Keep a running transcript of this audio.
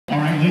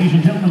ladies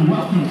and gentlemen,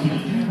 welcome to the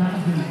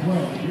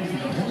 2012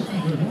 edition of Horses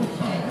and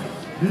Horsepower.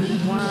 This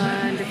is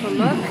wonderful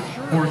look.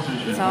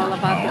 Horses It's all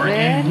about the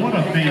red. and what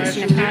a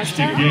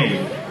fantastic day.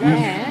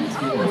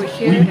 And we're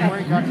here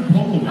at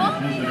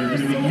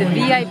the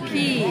VIP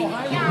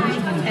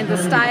and the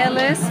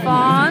Stylist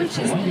Fawn.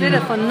 She's did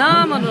a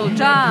phenomenal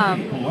job.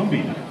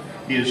 Columbia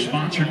is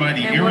sponsored by the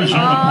And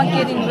Arizona we're all Polo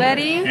getting Club,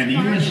 ready. and the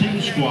USA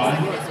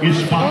squad is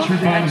sponsored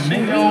by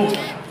Mayo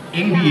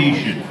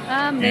Aviation.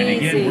 Amazing. And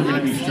again, we're going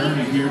to be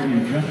starting here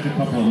in just a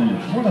couple of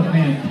minutes. What a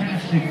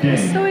fantastic day.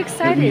 I'm so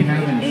excited.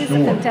 It is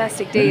a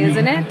fantastic day,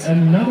 isn't it?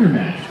 Another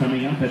match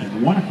coming up at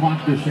 1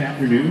 o'clock this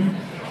afternoon,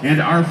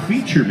 and our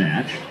feature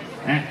match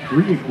at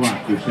 3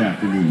 o'clock this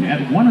afternoon.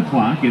 At 1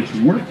 o'clock, it's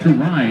Work to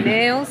Ride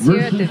Nails here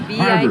at the versus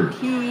Harvard.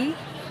 VIP.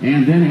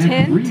 And then at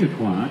tent. 3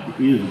 o'clock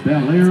is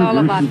Bel Air. It's all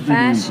about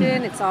versus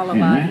fashion. It's all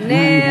about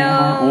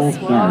nails.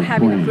 We're all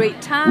having a great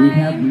time. We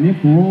have Nick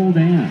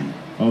Roldan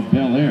of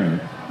Bel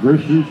Air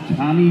versus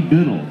Tommy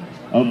Biddle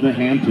of the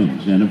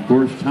Hamptons. And of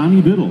course,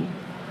 Tommy Biddle,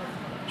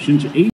 since